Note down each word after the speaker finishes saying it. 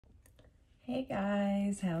Hey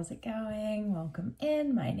guys, how's it going? Welcome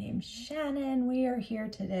in. My name's Shannon. We are here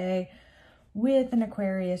today with an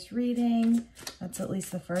Aquarius reading. That's at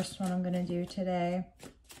least the first one I'm going to do today.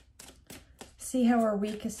 See how our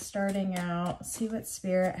week is starting out. See what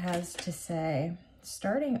Spirit has to say.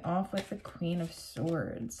 Starting off with the Queen of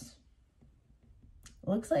Swords.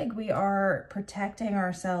 Looks like we are protecting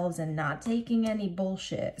ourselves and not taking any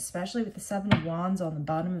bullshit, especially with the Seven of Wands on the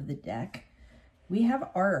bottom of the deck. We have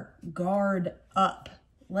our guard up.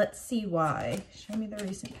 Let's see why. Show me the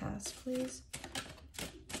recent past, please.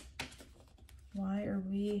 Why are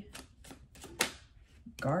we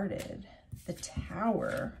guarded? The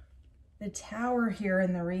Tower. The Tower here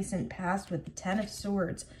in the recent past with the Ten of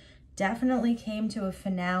Swords definitely came to a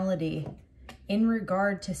finality in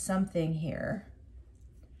regard to something here.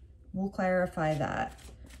 We'll clarify that.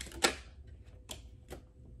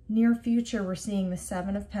 Near future, we're seeing the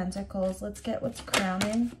Seven of Pentacles. Let's get what's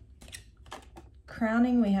crowning.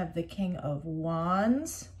 Crowning, we have the King of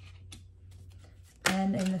Wands.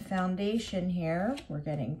 And in the foundation here, we're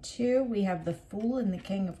getting two. We have the Fool and the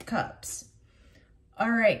King of Cups.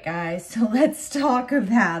 All right, guys, so let's talk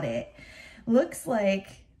about it. Looks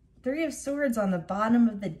like Three of Swords on the bottom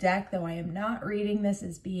of the deck, though I am not reading this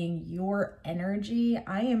as being your energy.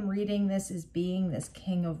 I am reading this as being this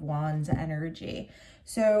King of Wands energy.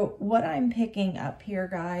 So what I'm picking up here,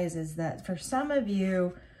 guys, is that for some of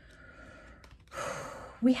you,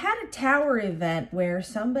 we had a Tower event where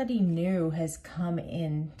somebody new has come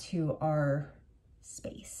into our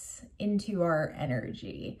space, into our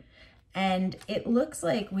energy. And it looks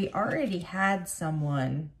like we already had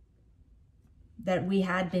someone that we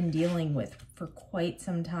had been dealing with for quite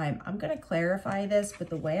some time. I'm going to clarify this, but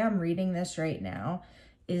the way I'm reading this right now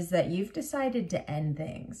is that you've decided to end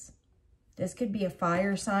things. This could be a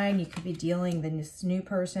fire sign. You could be dealing with this new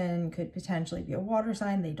person, could potentially be a water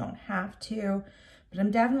sign. They don't have to, but I'm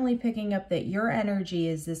definitely picking up that your energy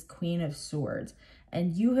is this Queen of Swords,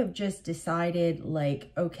 and you have just decided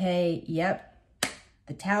like, okay, yep,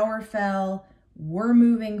 the Tower fell. We're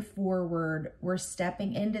moving forward. We're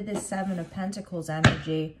stepping into this Seven of Pentacles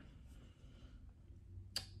energy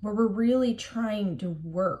where we're really trying to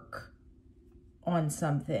work on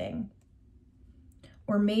something.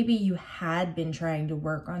 Or maybe you had been trying to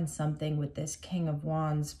work on something with this King of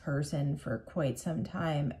Wands person for quite some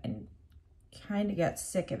time and kind of got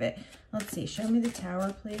sick of it. Let's see. Show me the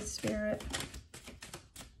Tower, please, Spirit.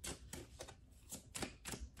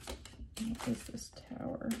 What is this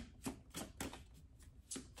Tower?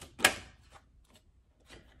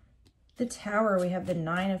 The Tower, we have the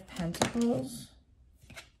Nine of Pentacles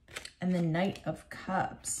and the Knight of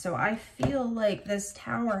Cups. So I feel like this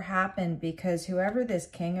Tower happened because whoever this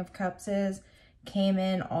King of Cups is came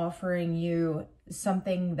in offering you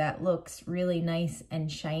something that looks really nice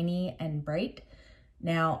and shiny and bright.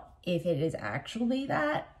 Now, if it is actually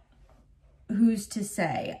that, who's to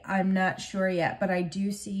say? I'm not sure yet, but I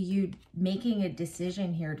do see you making a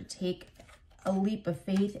decision here to take a leap of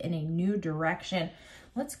faith in a new direction.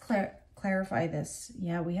 Let's clarify this.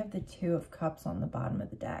 Yeah, we have the Two of Cups on the bottom of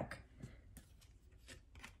the deck.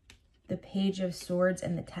 The Page of Swords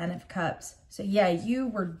and the Ten of Cups. So yeah, you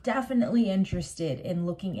were definitely interested in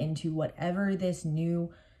looking into whatever this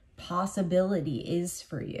new possibility is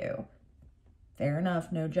for you. Fair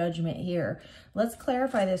enough, no judgment here. Let's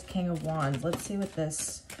clarify this King of Wands. Let's see what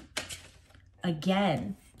this,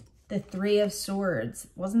 again, the Three of Swords.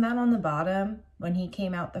 Wasn't that on the bottom when he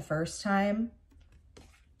came out the first time?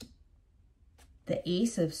 The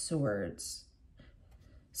Ace of Swords.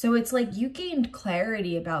 So it's like you gained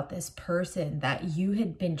clarity about this person that you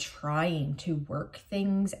had been trying to work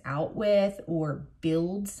things out with or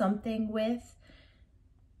build something with.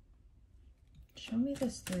 Show me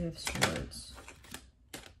this Three of Swords.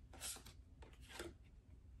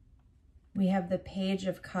 We have the Page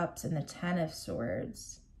of Cups and the Ten of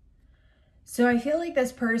Swords. So I feel like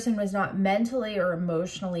this person was not mentally or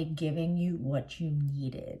emotionally giving you what you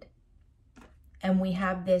needed. And we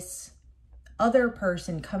have this other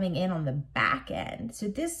person coming in on the back end. So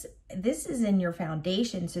this is in your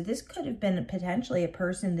foundation. So this could have been potentially a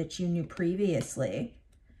person that you knew previously.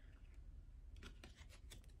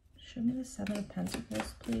 Show me the Seven of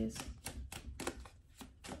Pentacles, please.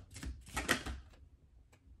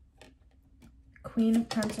 Queen of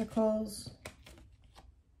Pentacles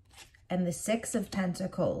and the Six of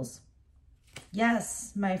Pentacles.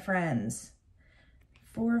 Yes, my friends.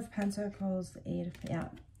 Four of Pentacles, the Eight of, yeah.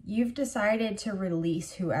 You've decided to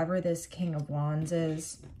release whoever this King of Wands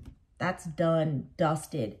is. That's done,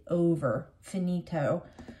 dusted, over, finito.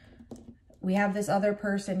 we have this other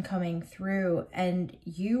person coming through, and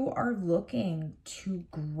you are looking to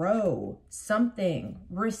grow something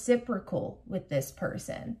reciprocal with this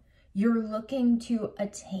person. You're looking to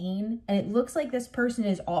attain, and it looks like this person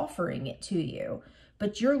is offering it to you,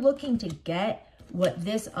 but you're looking to get what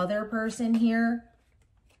this other person here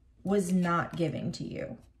was not giving to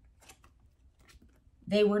you.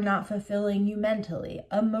 They were not fulfilling you mentally,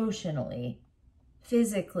 emotionally,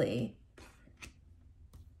 physically.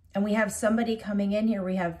 And we have somebody coming in here.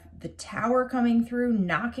 We have the Tower coming through,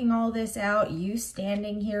 knocking all this out. You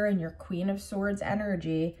standing here in your Queen of Swords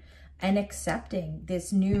energy and accepting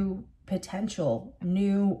this new potential,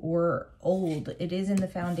 new or old. It is in the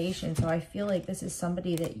foundation. So I feel like this is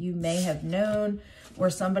somebody that you may have known, or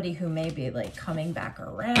somebody who may be like coming back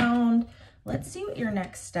around. Let's see what your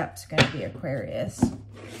next step's going to be, Aquarius.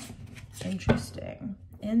 Interesting.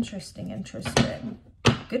 Interesting, interesting.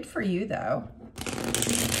 Good for you, though.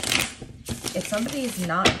 If somebody is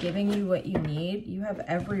not giving you what you need, you have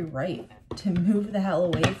every right to move the hell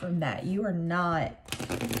away from that. You are not,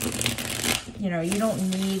 you know, you don't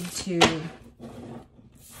need to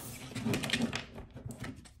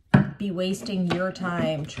be wasting your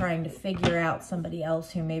time trying to figure out somebody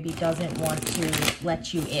else who maybe doesn't want to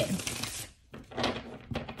let you in.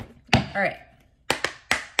 All right.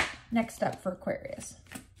 Next step for Aquarius.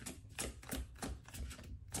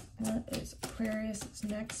 What is Aquarius'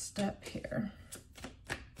 next step here?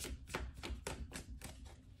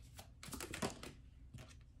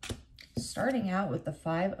 Starting out with the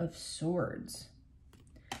Five of Swords.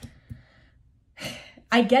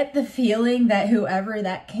 I get the feeling that whoever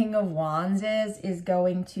that King of Wands is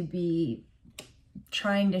going to be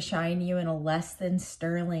trying to shine you in a less than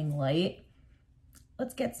sterling light.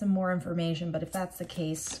 Let's get some more information, but if that's the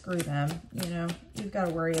case, screw them. You know, you've got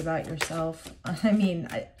to worry about yourself. I mean,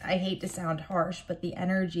 I hate to sound harsh, but the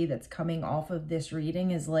energy that's coming off of this reading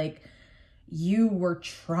is like, you were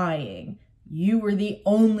trying. You were the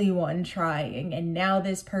only one trying. And now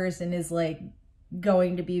this person is like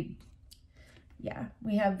going to be, yeah,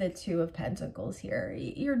 we have the Two of Pentacles here.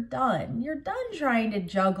 You're done. You're done trying to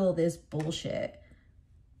juggle this bullshit.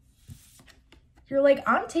 You're like,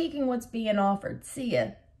 I'm taking what's being offered. See ya.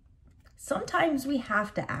 Sometimes we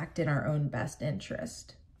have to act in our own best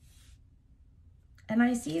interest. And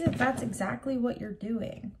I see that that's exactly what you're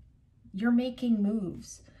doing. You're making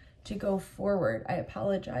moves to go forward. I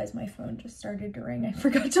apologize. My phone just started to ring. I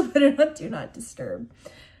forgot to put it on Do Not Disturb.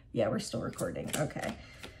 Yeah, we're still recording. Okay.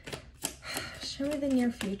 Show me the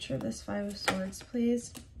near future of this Five of Swords,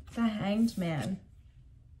 please. The Hanged Man.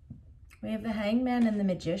 We have the Hanged Man and the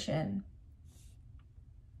Magician.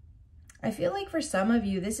 I feel like for some of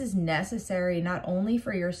you, this is necessary not only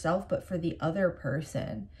for yourself, but for the other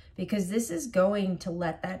person, because this is going to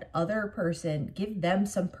let that other person give them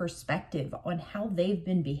some perspective on how they've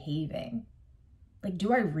been behaving. Like,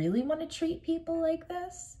 do I really want to treat people like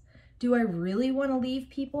this? Do I really want to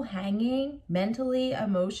leave people hanging mentally,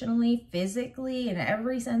 emotionally, physically, in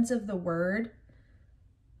every sense of the word?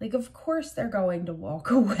 Like, of course they're going to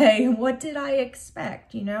walk away. What did I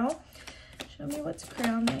expect, you know? Show me what's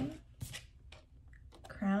crowning.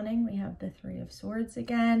 Crowning, we have the Three of Swords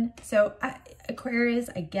again. So Aquarius,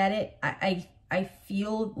 I get it. I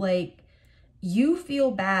feel like you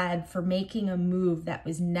feel bad for making a move that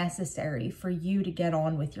was necessary for you to get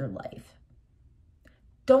on with your life.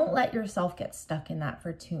 Don't let yourself get stuck in that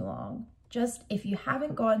for too long. Just, if you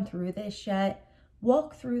haven't gone through this yet,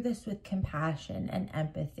 walk through this with compassion and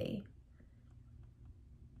empathy.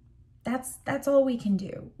 That's all we can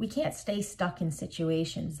do. We can't stay stuck in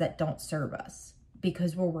situations that don't serve us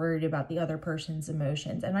because we're worried about the other person's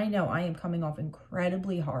emotions. And I know I am coming off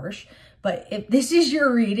incredibly harsh, but if this is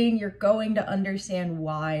your reading, you're going to understand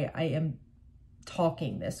why I am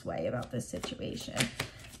talking this way about this situation.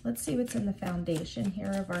 Let's see what's in the foundation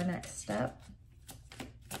here of our next step.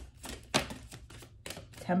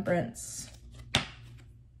 Temperance.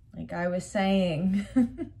 Like I was saying,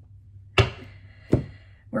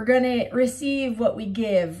 we're going to receive what we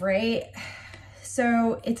give, right?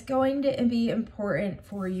 So it's going to be important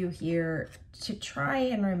for you here to try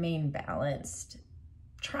and remain balanced.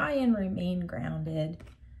 Try and remain grounded.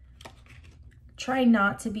 Try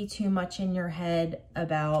not to be too much in your head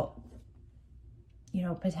about, you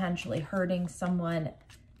know, potentially hurting someone.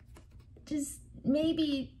 Just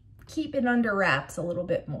maybe keep it under wraps a little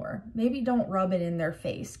bit more. Maybe don't rub it in their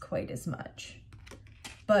face quite as much.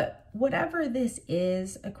 But whatever this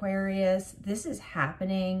is, Aquarius, this is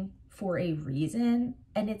happening for a reason,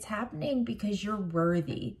 and it's happening because you're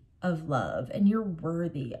worthy of love, and you're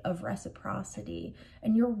worthy of reciprocity,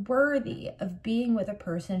 and you're worthy of being with a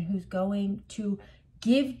person who's going to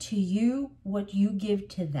give to you what you give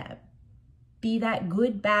to them. Be that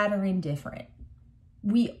good, bad, or indifferent.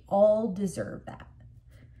 We all deserve that.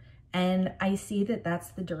 And I see that that's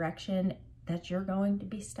the direction that you're going to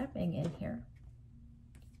be stepping in here.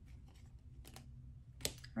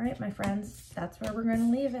 All right, my friends, that's where we're going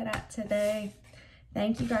to leave it at today.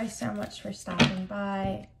 Thank you guys so much for stopping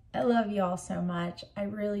by. I love you all so much. I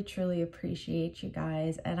really, truly appreciate you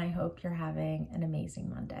guys, and I hope you're having an amazing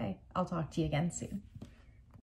Monday. I'll talk to you again soon.